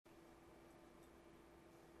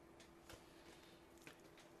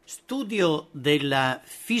Studio della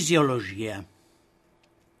fisiologia.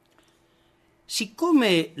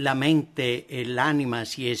 Siccome la mente e l'anima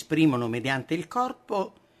si esprimono mediante il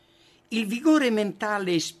corpo, il vigore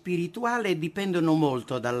mentale e spirituale dipendono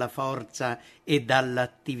molto dalla forza e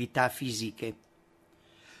dall'attività fisiche.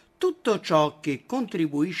 Tutto ciò che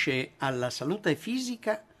contribuisce alla salute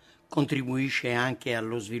fisica contribuisce anche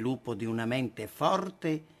allo sviluppo di una mente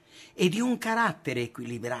forte e di un carattere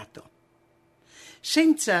equilibrato.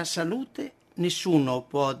 Senza salute nessuno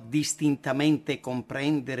può distintamente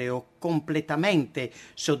comprendere o completamente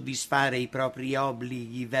soddisfare i propri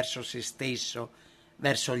obblighi verso se stesso,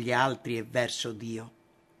 verso gli altri e verso Dio.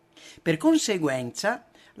 Per conseguenza,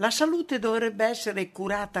 la salute dovrebbe essere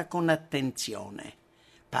curata con attenzione,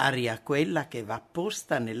 pari a quella che va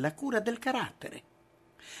posta nella cura del carattere.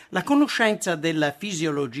 La conoscenza della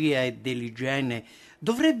fisiologia e dell'igiene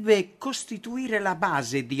dovrebbe costituire la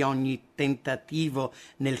base di ogni tentativo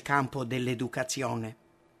nel campo dell'educazione.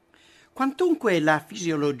 Quantunque la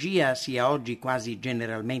fisiologia sia oggi quasi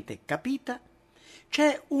generalmente capita,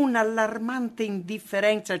 c'è un'allarmante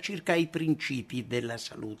indifferenza circa i principi della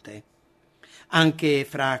salute. Anche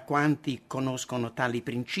fra quanti conoscono tali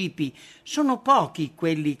principi, sono pochi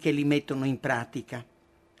quelli che li mettono in pratica.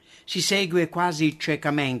 Si segue quasi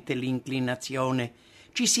ciecamente l'inclinazione,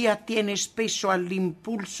 ci si attiene spesso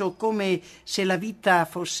all'impulso come se la vita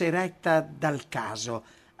fosse retta dal caso,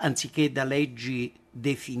 anziché da leggi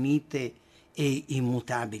definite e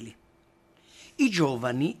immutabili. I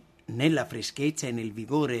giovani, nella freschezza e nel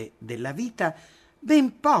vigore della vita,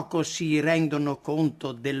 ben poco si rendono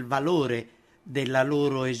conto del valore della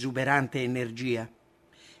loro esuberante energia.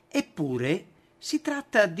 Eppure si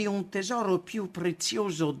tratta di un tesoro più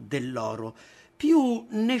prezioso dell'oro, più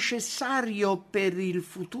necessario per il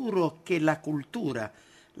futuro che la cultura,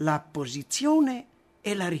 la posizione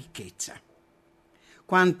e la ricchezza.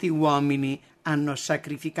 Quanti uomini hanno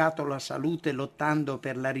sacrificato la salute lottando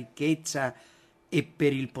per la ricchezza e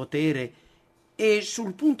per il potere e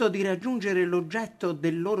sul punto di raggiungere l'oggetto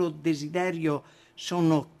del loro desiderio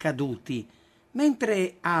sono caduti,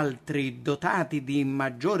 mentre altri, dotati di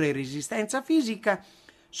maggiore resistenza fisica,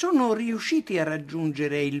 sono riusciti a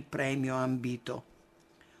raggiungere il premio ambito.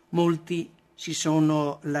 Molti si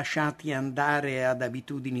sono lasciati andare ad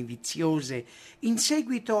abitudini viziose in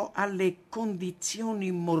seguito alle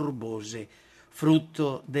condizioni morbose,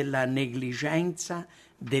 frutto della negligenza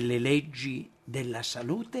delle leggi della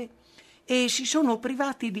salute, e si sono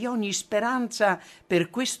privati di ogni speranza per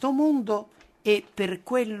questo mondo e per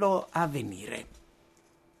quello a venire.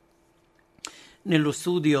 Nello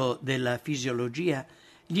studio della fisiologia,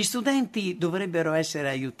 gli studenti dovrebbero essere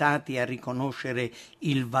aiutati a riconoscere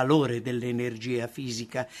il valore dell'energia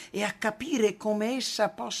fisica e a capire come essa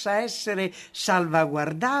possa essere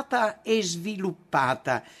salvaguardata e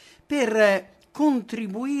sviluppata per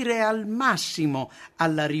contribuire al massimo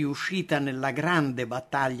alla riuscita nella grande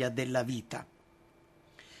battaglia della vita.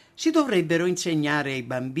 Si dovrebbero insegnare ai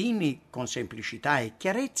bambini, con semplicità e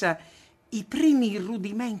chiarezza, i primi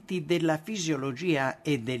rudimenti della fisiologia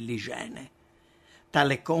e dell'igiene.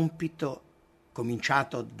 Tale compito,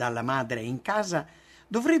 cominciato dalla madre in casa,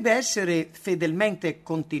 dovrebbe essere fedelmente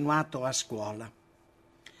continuato a scuola.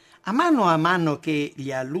 A mano che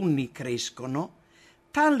gli alunni crescono,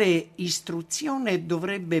 tale istruzione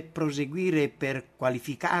dovrebbe proseguire per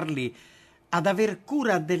qualificarli ad aver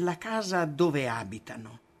cura della casa dove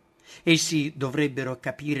abitano. Essi dovrebbero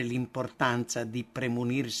capire l'importanza di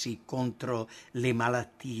premunirsi contro le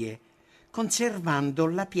malattie, conservando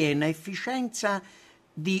la piena efficienza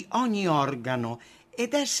di ogni organo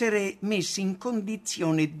ed essere messi in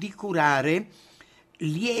condizione di curare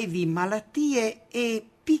lievi malattie e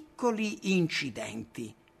piccoli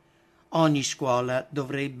incidenti. Ogni scuola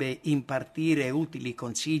dovrebbe impartire utili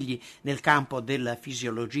consigli nel campo della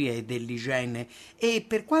fisiologia e dell'igiene e,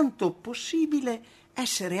 per quanto possibile,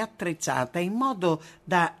 essere attrezzata in modo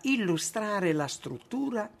da illustrare la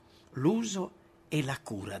struttura, l'uso e la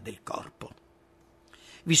cura del corpo.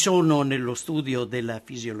 Vi sono nello studio della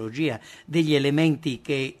fisiologia degli elementi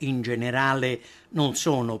che in generale non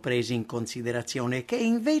sono presi in considerazione e che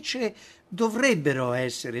invece dovrebbero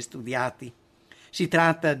essere studiati. Si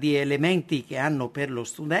tratta di elementi che hanno per lo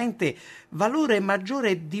studente valore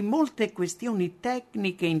maggiore di molte questioni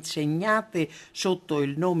tecniche insegnate sotto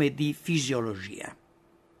il nome di fisiologia.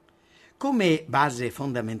 Come base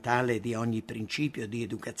fondamentale di ogni principio di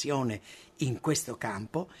educazione in questo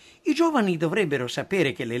campo, i giovani dovrebbero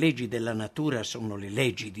sapere che le leggi della natura sono le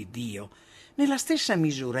leggi di Dio, nella stessa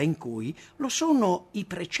misura in cui lo sono i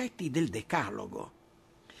precetti del Decalogo.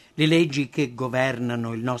 Le leggi che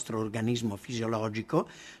governano il nostro organismo fisiologico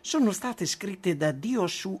sono state scritte da Dio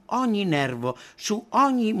su ogni nervo, su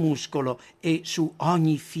ogni muscolo e su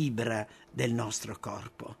ogni fibra del nostro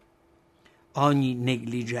corpo. Ogni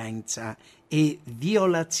negligenza e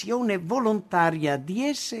violazione volontaria di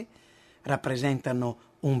esse rappresentano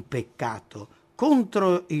un peccato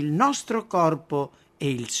contro il nostro corpo e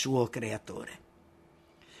il suo creatore.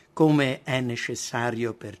 Come è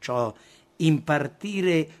necessario perciò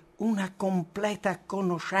impartire una completa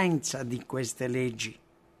conoscenza di queste leggi.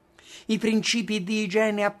 I principi di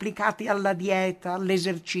igiene applicati alla dieta,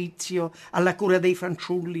 all'esercizio, alla cura dei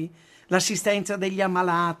fanciulli, l'assistenza degli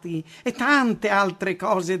ammalati e tante altre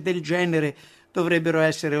cose del genere dovrebbero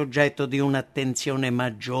essere oggetto di un'attenzione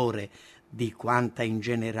maggiore di quanta in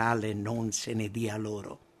generale non se ne dia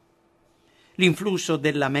loro. L'influsso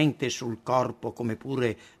della mente sul corpo, come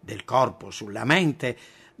pure del corpo sulla mente,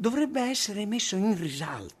 dovrebbe essere messo in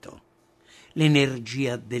risalto.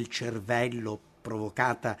 L'energia del cervello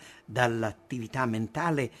provocata dall'attività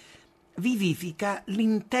mentale vivifica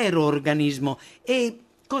l'intero organismo e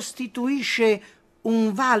costituisce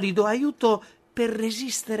un valido aiuto per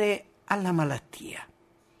resistere alla malattia.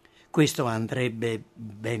 Questo andrebbe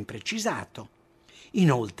ben precisato.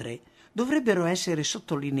 Inoltre, dovrebbero essere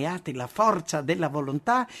sottolineati la forza della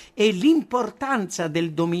volontà e l'importanza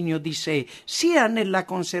del dominio di sé, sia nella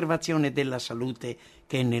conservazione della salute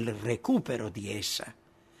che nel recupero di essa.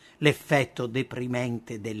 L'effetto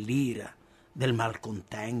deprimente dell'ira, del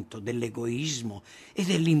malcontento, dell'egoismo e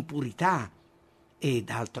dell'impurità e,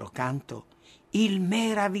 d'altro canto, il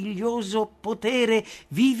meraviglioso potere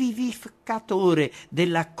vivificatore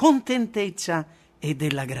della contentezza e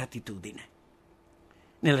della gratitudine.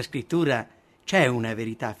 Nella scrittura c'è una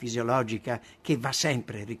verità fisiologica che va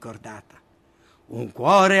sempre ricordata. Un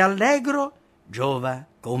cuore allegro giova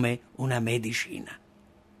come una medicina.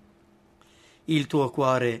 Il tuo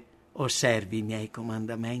cuore osservi i miei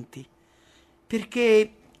comandamenti,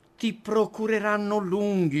 perché ti procureranno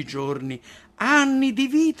lunghi giorni, anni di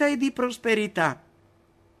vita e di prosperità.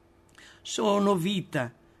 Sono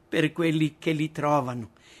vita per quelli che li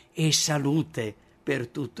trovano e salute per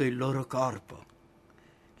tutto il loro corpo.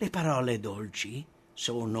 Le parole dolci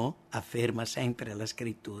sono, afferma sempre la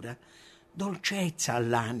scrittura, dolcezza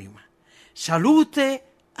all'anima, salute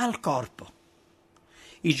al corpo.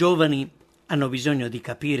 I giovani hanno bisogno di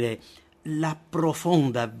capire la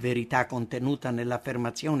profonda verità contenuta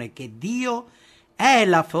nell'affermazione che Dio è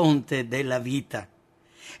la fonte della vita.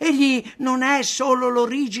 Egli non è solo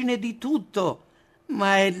l'origine di tutto,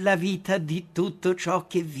 ma è la vita di tutto ciò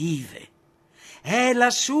che vive. È la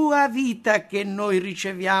sua vita che noi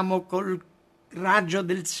riceviamo col raggio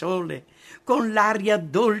del sole, con l'aria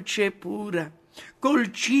dolce e pura,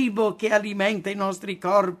 col cibo che alimenta i nostri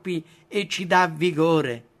corpi e ci dà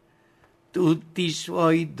vigore. Tutti i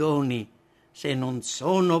suoi doni, se non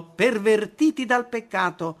sono pervertiti dal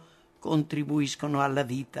peccato, contribuiscono alla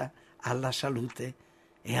vita, alla salute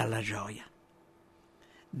e alla gioia.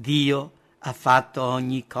 Dio ha fatto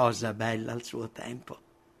ogni cosa bella al suo tempo.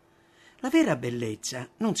 La vera bellezza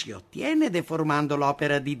non si ottiene deformando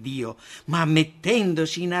l'opera di Dio, ma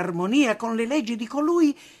mettendosi in armonia con le leggi di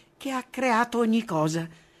colui che ha creato ogni cosa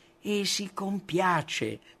e si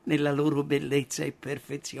compiace nella loro bellezza e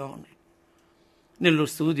perfezione. Nello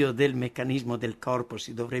studio del meccanismo del corpo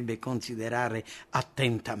si dovrebbe considerare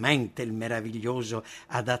attentamente il meraviglioso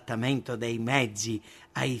adattamento dei mezzi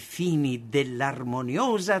ai fini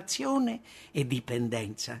dell'armoniosa azione e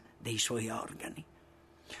dipendenza dei suoi organi.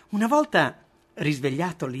 Una volta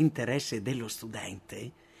risvegliato l'interesse dello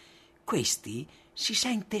studente, questi si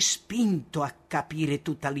sente spinto a capire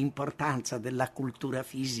tutta l'importanza della cultura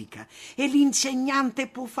fisica e l'insegnante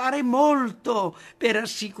può fare molto per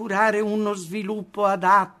assicurare uno sviluppo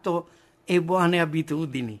adatto e buone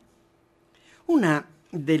abitudini. Una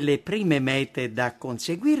delle prime mete da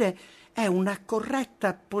conseguire è una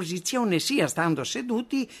corretta posizione sia stando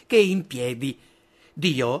seduti che in piedi.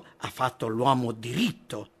 Dio ha fatto l'uomo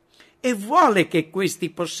diritto e vuole che questi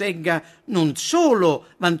possegga non solo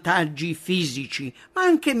vantaggi fisici, ma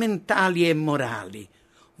anche mentali e morali.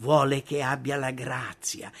 Vuole che abbia la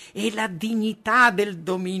grazia e la dignità del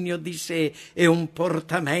dominio di sé e un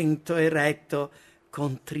portamento eretto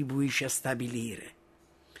contribuisce a stabilire.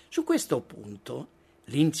 Su questo punto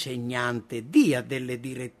l'insegnante dia delle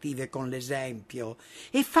direttive con l'esempio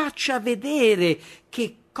e faccia vedere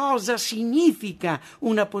che cosa significa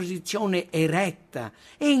una posizione eretta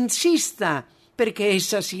e insista perché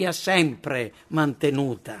essa sia sempre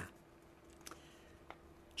mantenuta.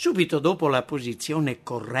 Subito dopo la posizione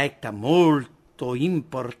corretta, molto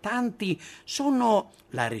importanti sono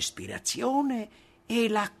la respirazione è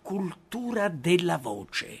la cultura della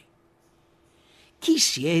voce. Chi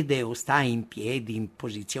siede o sta in piedi in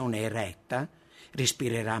posizione eretta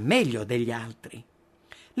respirerà meglio degli altri.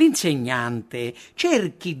 L'insegnante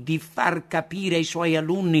cerchi di far capire ai suoi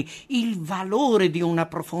alunni il valore di una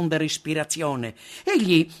profonda respirazione.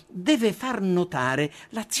 Egli deve far notare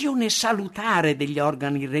l'azione salutare degli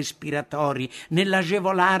organi respiratori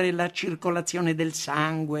nell'agevolare la circolazione del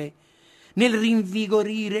sangue, nel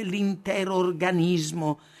rinvigorire l'intero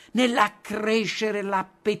organismo, nell'accrescere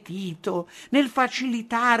l'appetito, nel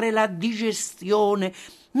facilitare la digestione,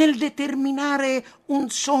 nel determinare un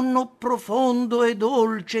sonno profondo e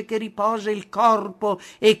dolce che riposa il corpo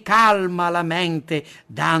e calma la mente,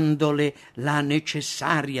 dandole la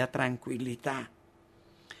necessaria tranquillità.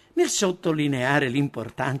 Nel sottolineare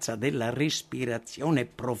l'importanza della respirazione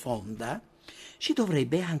profonda, si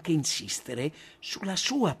dovrebbe anche insistere sulla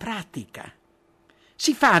sua pratica.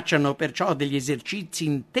 Si facciano perciò degli esercizi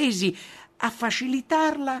intesi a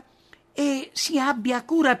facilitarla e si abbia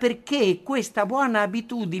cura perché questa buona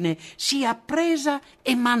abitudine sia appresa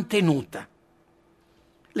e mantenuta.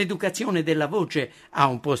 L'educazione della voce ha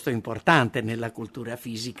un posto importante nella cultura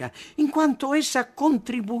fisica, in quanto essa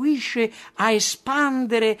contribuisce a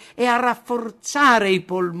espandere e a rafforzare i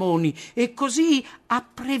polmoni e così a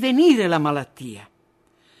prevenire la malattia.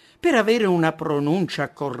 Per avere una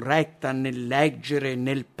pronuncia corretta nel leggere e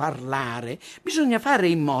nel parlare, bisogna fare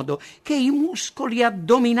in modo che i muscoli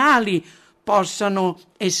addominali possano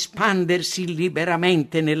espandersi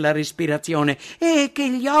liberamente nella respirazione e che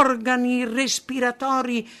gli organi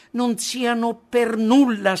respiratori non siano per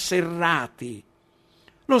nulla serrati.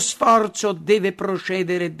 Lo sforzo deve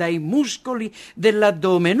procedere dai muscoli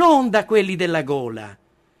dell'addome, non da quelli della gola.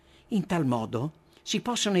 In tal modo si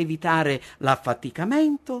possono evitare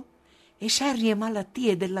l'affaticamento e serie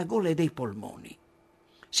malattie della gola e dei polmoni.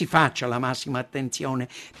 Si faccia la massima attenzione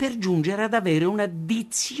per giungere ad avere una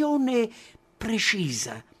dizione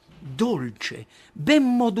precisa, dolce, ben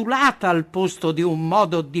modulata al posto di un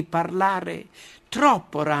modo di parlare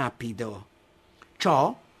troppo rapido.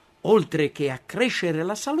 Ciò, oltre che accrescere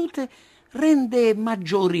la salute, rende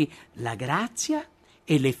maggiori la grazia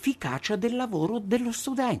e l'efficacia del lavoro dello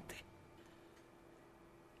studente.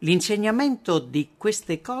 L'insegnamento di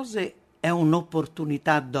queste cose è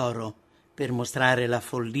un'opportunità d'oro per mostrare la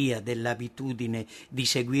follia dell'abitudine di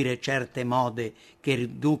seguire certe mode che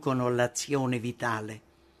riducono l'azione vitale.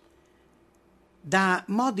 Da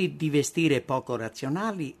modi di vestire poco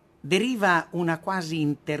razionali deriva una quasi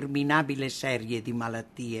interminabile serie di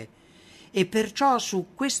malattie e perciò su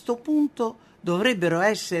questo punto dovrebbero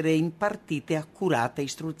essere impartite accurate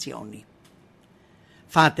istruzioni.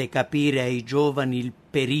 Fate capire ai giovani il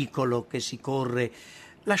pericolo che si corre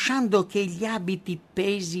lasciando che gli abiti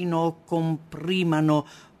pesino o comprimano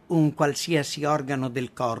un qualsiasi organo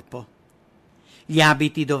del corpo. Gli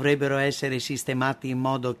abiti dovrebbero essere sistemati in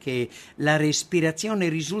modo che la respirazione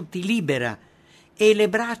risulti libera e le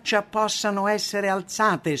braccia possano essere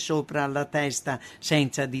alzate sopra la testa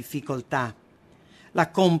senza difficoltà. La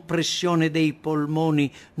compressione dei polmoni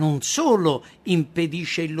non solo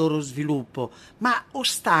impedisce il loro sviluppo, ma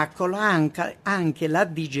ostacola anche la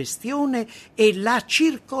digestione e la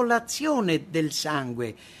circolazione del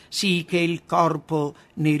sangue, sì che il corpo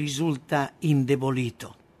ne risulta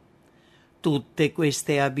indebolito. Tutte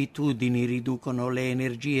queste abitudini riducono le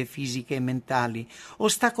energie fisiche e mentali,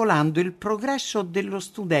 ostacolando il progresso dello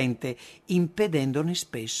studente, impedendone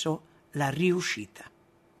spesso la riuscita.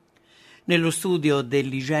 Nello studio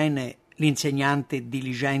dell'igiene, l'insegnante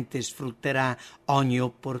diligente sfrutterà ogni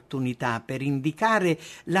opportunità per indicare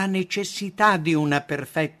la necessità di una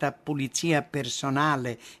perfetta pulizia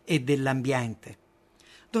personale e dell'ambiente.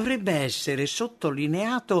 Dovrebbe essere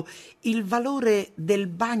sottolineato il valore del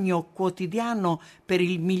bagno quotidiano per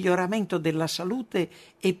il miglioramento della salute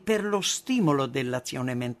e per lo stimolo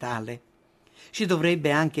dell'azione mentale. Si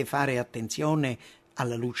dovrebbe anche fare attenzione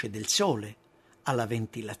alla luce del sole, alla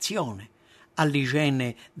ventilazione,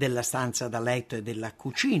 all'igiene della stanza da letto e della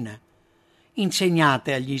cucina.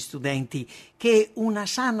 Insegnate agli studenti che una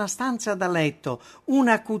sana stanza da letto,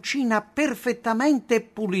 una cucina perfettamente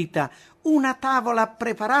pulita, una tavola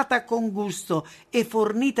preparata con gusto e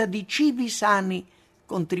fornita di cibi sani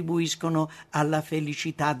contribuiscono alla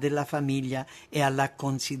felicità della famiglia e alla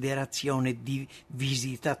considerazione di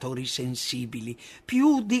visitatori sensibili,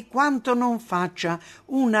 più di quanto non faccia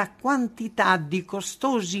una quantità di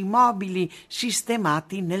costosi mobili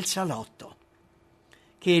sistemati nel salotto.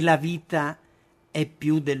 Che la vita è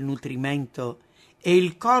più del nutrimento e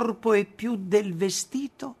il corpo è più del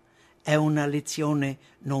vestito è una lezione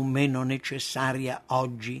non meno necessaria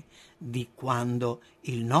oggi di quando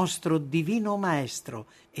il nostro divino maestro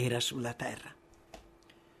era sulla terra.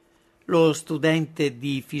 Lo studente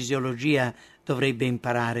di fisiologia dovrebbe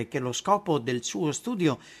imparare che lo scopo del suo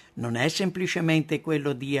studio non è semplicemente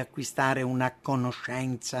quello di acquistare una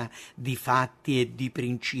conoscenza di fatti e di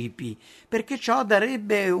principi, perché ciò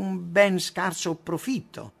darebbe un ben scarso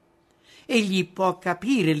profitto. Egli può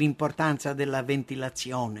capire l'importanza della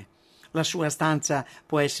ventilazione. La sua stanza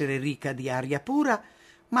può essere ricca di aria pura,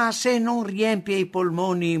 ma se non riempie i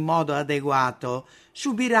polmoni in modo adeguato,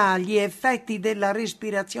 subirà gli effetti della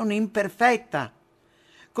respirazione imperfetta.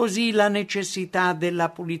 Così la necessità della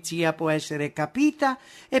pulizia può essere capita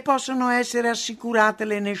e possono essere assicurate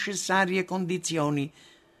le necessarie condizioni.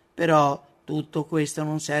 Però tutto questo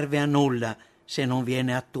non serve a nulla se non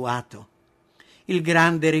viene attuato. Il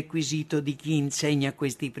grande requisito di chi insegna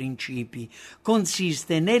questi principi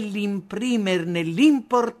consiste nell'imprimerne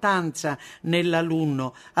l'importanza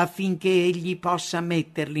nell'alunno affinché egli possa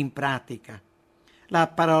metterli in pratica. La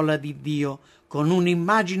parola di Dio, con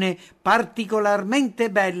un'immagine particolarmente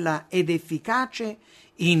bella ed efficace,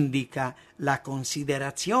 indica la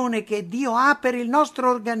considerazione che Dio ha per il nostro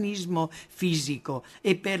organismo fisico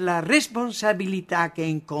e per la responsabilità che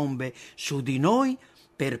incombe su di noi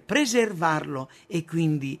per preservarlo e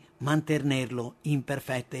quindi mantenerlo in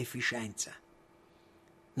perfetta efficienza.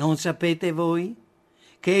 Non sapete voi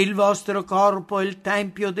che il vostro corpo è il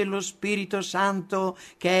tempio dello Spirito Santo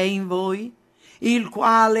che è in voi, il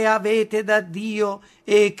quale avete da Dio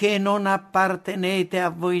e che non appartenete a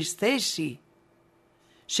voi stessi?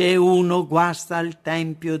 Se uno guasta il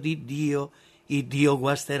tempio di Dio, il Dio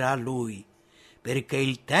guasterà lui, perché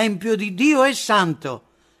il tempio di Dio è santo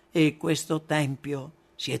e questo tempio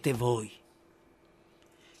siete voi.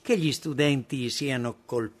 Che gli studenti siano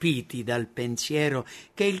colpiti dal pensiero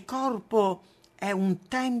che il corpo è un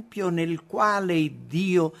tempio nel quale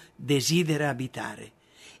Dio desidera abitare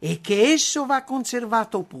e che esso va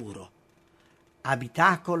conservato puro,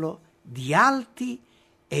 abitacolo di alti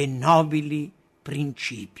e nobili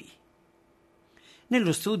principi.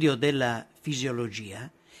 Nello studio della fisiologia,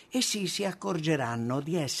 essi si accorgeranno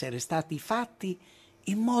di essere stati fatti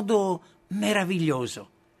in modo meraviglioso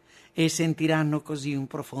e sentiranno così un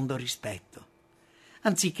profondo rispetto.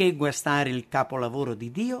 Anziché guastare il capolavoro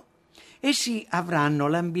di Dio, essi avranno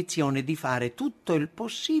l'ambizione di fare tutto il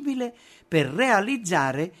possibile per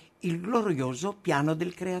realizzare il glorioso piano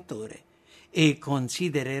del Creatore e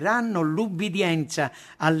considereranno l'ubbidienza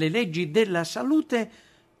alle leggi della salute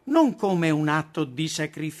non come un atto di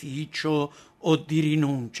sacrificio o di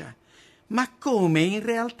rinuncia, ma come in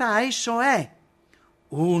realtà esso è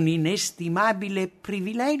un inestimabile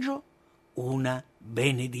privilegio, una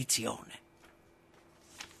benedizione.